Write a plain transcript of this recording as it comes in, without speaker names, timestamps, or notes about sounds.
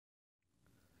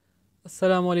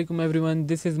Assalamu alaikum everyone,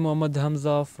 this is Muhammad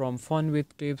Hamza from Fun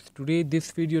with Tips. Today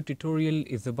this video tutorial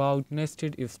is about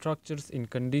nested if structures in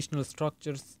conditional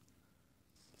structures.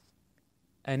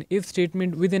 An if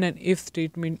statement within an if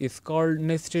statement is called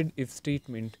nested if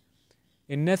statement.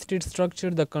 In nested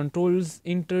structure, the controls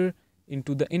enter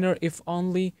into the inner if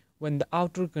only when the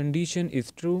outer condition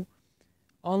is true.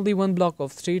 Only one block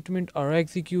of statement are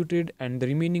executed and the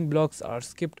remaining blocks are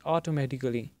skipped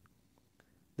automatically.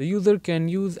 The user can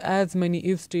use as many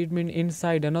if statements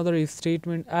inside another if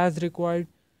statement as required.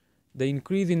 The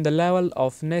increase in the level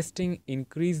of nesting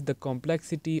increase the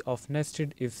complexity of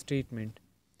nested if statement.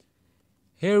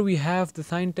 Here we have the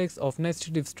syntax of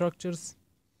nested if structures.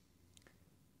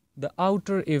 The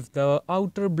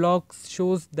outer block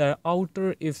shows the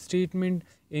outer if statement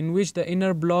in which the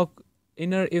inner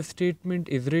if statement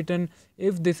is written.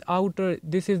 If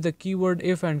this is the keyword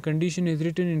if and condition is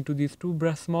written into these two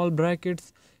small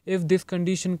brackets. If this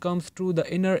condition comes true,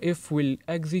 the inner if will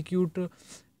execute.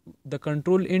 The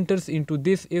control enters into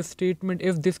this if statement.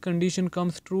 If this condition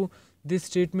comes true, this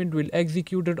statement will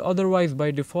execute it. Otherwise,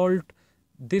 by default,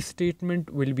 this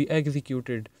statement will be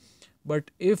executed.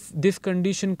 But if this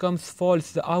condition comes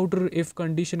false, the outer if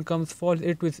condition comes false,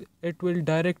 it will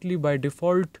directly by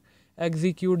default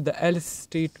execute the else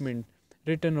statement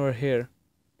written over here.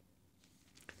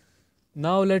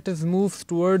 Now let us move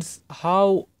towards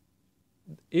how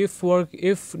if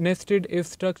nested if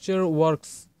structure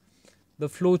works. The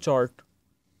flowchart.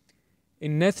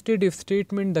 In nested if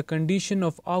statement, the condition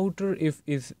of outer if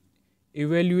is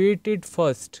evaluated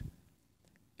first.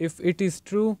 If it is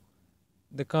true,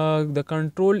 the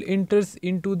control enters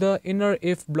into the inner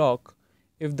if block.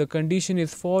 If the condition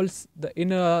is false, the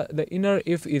inner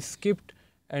if is skipped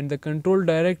and the control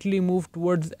directly moves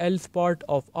towards else part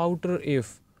of outer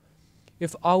if.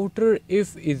 If outer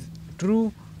if is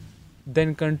true,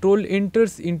 then control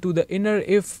enters into the inner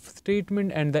if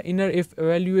statement and the inner if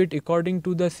evaluate according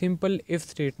to the simple if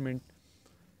statement.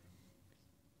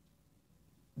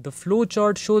 The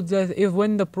flowchart shows that if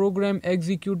when the program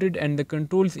executed and the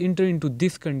controls enter into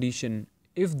this condition,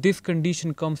 if this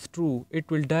condition comes true, it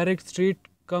will direct straight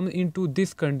come into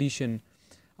this condition.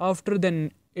 After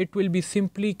then, it will be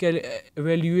simply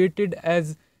evaluated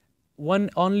as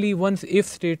only once if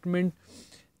statement.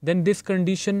 Then this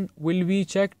condition will be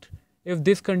checked. If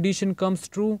this condition comes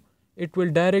true, it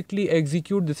will directly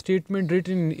execute the statement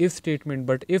written in if statement.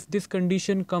 But if this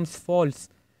condition comes false,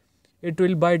 it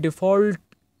will by default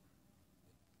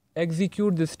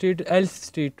execute the else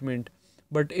statement.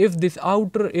 But if this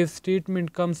outer if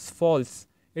statement comes false,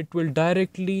 it will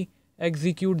directly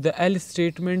execute the else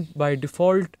statement by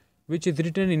default, which is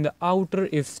written in the outer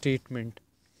if statement.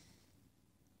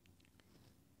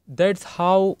 That's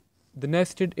how the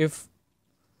nested if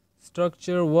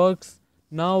structure works.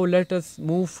 Now let us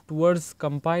move towards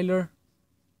compiler.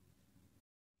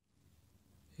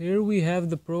 Here we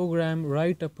have the program.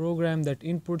 Write a program that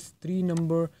inputs 3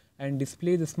 numbers and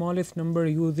display the smallest number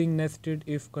using nested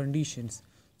if conditions.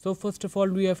 So first of all,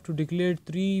 we have to declare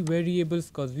 3 variables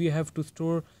because we have to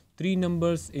store 3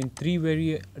 numbers in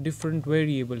 3 different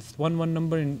variables. One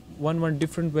number in one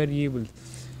different variables.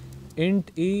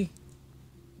 Int a,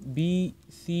 b,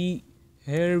 c.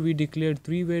 Here we declare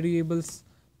 3 variables.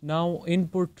 Now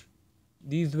input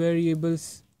these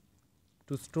variables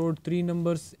to store 3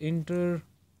 numbers. Enter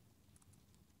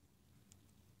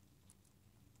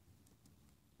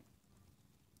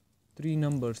 3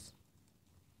 numbers.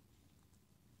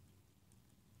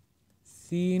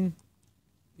 Scene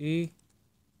A,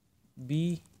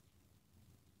 B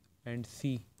and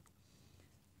C.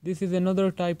 This is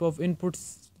another type of input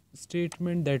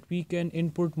statement that we can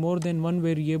input more than one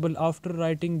variable after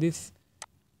writing this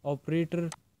operator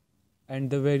and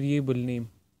the variable name.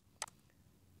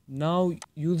 Now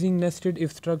using nested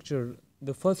if structure,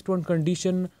 the first one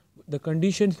condition, the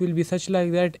conditions will be such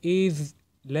like that A is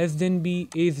less than B,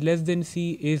 A is less than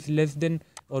C, A is less than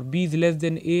or B is less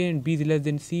than A and B is less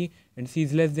than C and C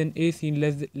is less than A, C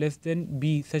is less than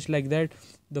B, such like that.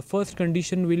 The first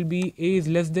condition will be A is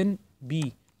less than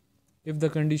B. If the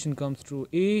condition comes true,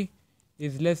 A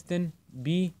is less than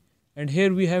B, and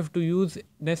here we have to use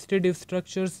nested if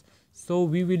structures. So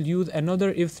we will use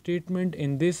another if statement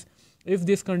in this. If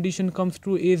this condition comes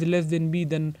true, A is less than B,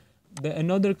 then the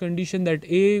another condition that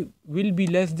A will be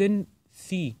less than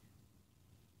C.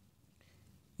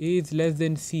 A is less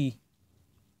than C.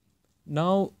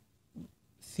 Now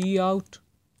C out.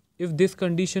 If this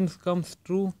condition comes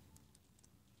true,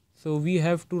 so we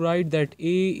have to write that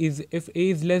if A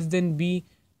is less than B,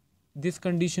 this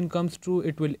condition comes true,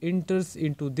 it will enters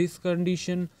into this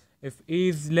condition. If A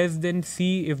is less than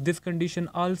C, if this condition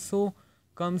also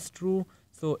comes true,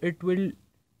 So it will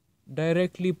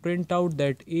directly print out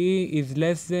that a is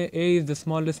less than a is the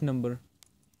smallest number.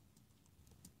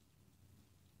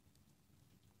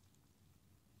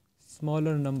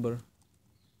 Smaller number.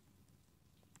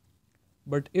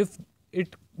 But if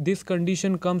this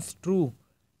condition comes true,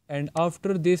 and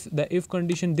after this the if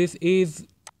condition this a is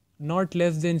not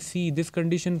less than c, this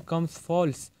condition comes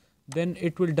false, then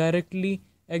it will directly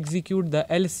execute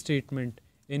the else statement,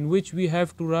 in which we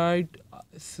have to write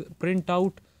print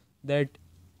out that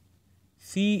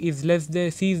c is less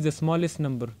than c is the smallest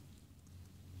number.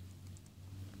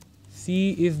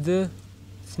 C is the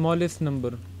smallest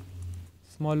number,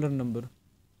 smaller number.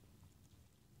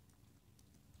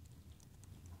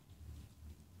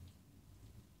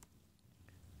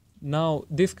 Now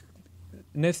this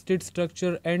nested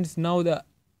structure ends. Now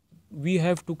we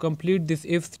have to complete this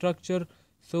if structure,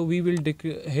 so we will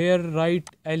here write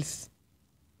else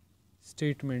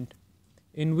statement,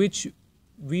 in which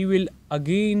we will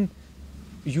again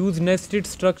use nested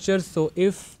structure. So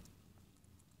if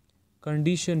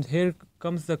condition, here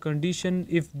comes the condition,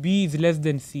 if b is less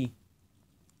than c,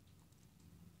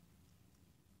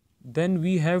 then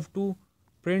we have to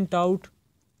print out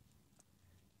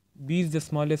b is the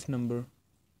smallest number.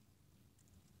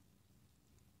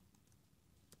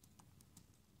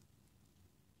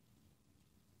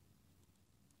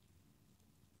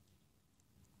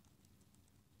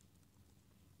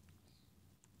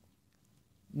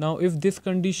 Now if this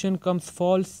condition comes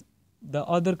false, the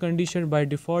other condition by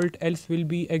default else will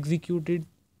be executed,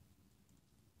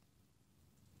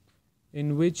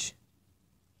 in which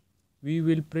we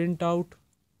will print out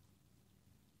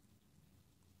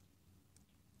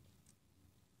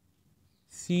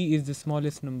c is the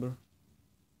smallest number.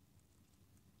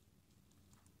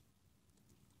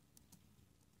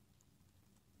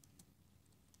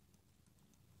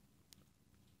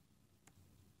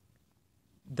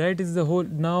 That is the whole.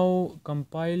 Now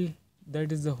compile.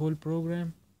 That is the whole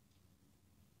program.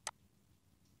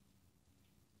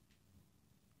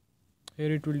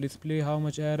 Here it will display how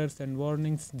much errors and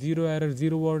warnings. 0 error,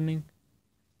 0 warning.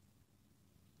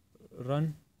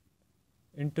 Run.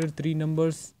 Enter 3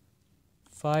 numbers,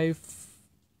 5,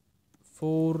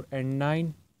 4 and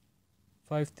 9.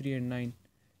 5, 3 and 9.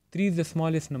 3 is the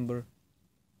smallest number.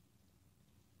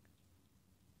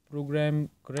 Program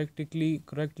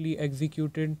correctly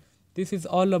executed. This is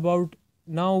all about.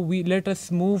 Now let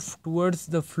us move towards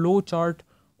the flow chart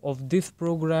of this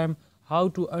program, how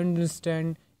to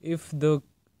understand if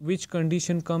which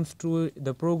condition comes true,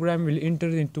 the program will enter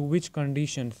into which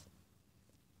conditions.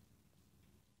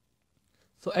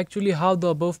 So actually how the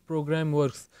above program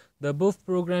works. The above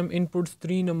program inputs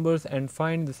 3 numbers and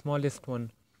find the smallest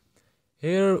one.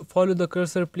 Here follow the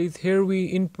cursor please. Here we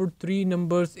input 3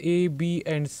 numbers a, b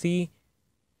and c.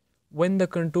 When the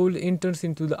control enters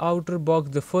into the outer box,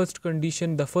 the first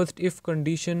condition, the first if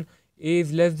condition, a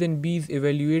is less than b is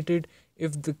evaluated.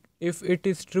 If it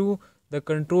is true, the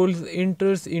control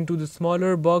enters into the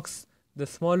smaller box, the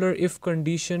smaller if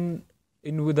condition,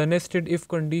 with the nested if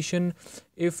condition.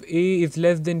 If a is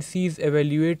less than c is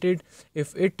evaluated.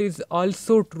 If it is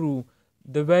also true,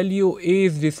 the value a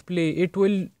is displayed. It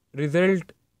will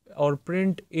result or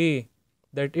print a,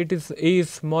 that a is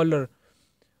smaller.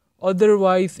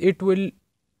 Otherwise the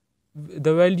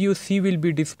value c will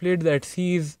be displayed that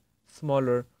c is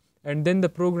smaller, and then the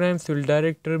programs will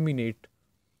direct terminate.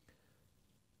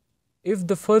 If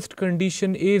the first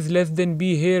condition a is less than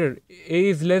b, here a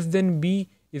is less than b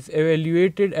is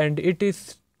evaluated and it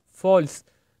is false,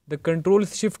 the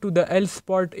controls shift to the else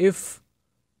part of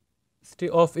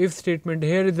if statement.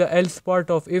 Here is the else part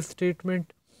of if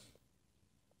statement.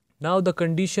 Now the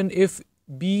condition if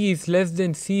b is less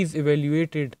than c is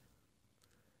evaluated.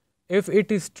 If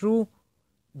it is true,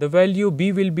 the value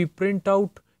b will be print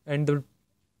out and the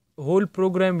whole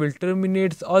program will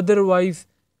terminate. Otherwise,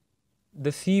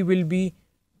 the c will be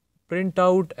print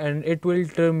out and it will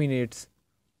terminate.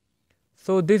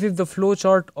 So this is the flow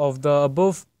chart of the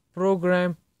above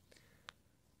program.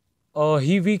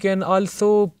 We can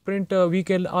also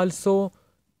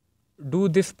do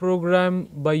this program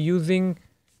by using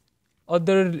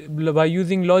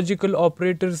logical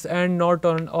operators and not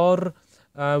on or,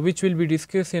 which will be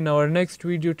discussed in our next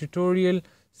video tutorial.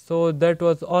 So that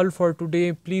was all for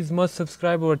today. Please must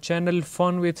subscribe our channel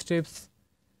Fun with Tips.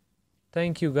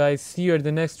 Thank you guys. See you at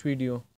the next video.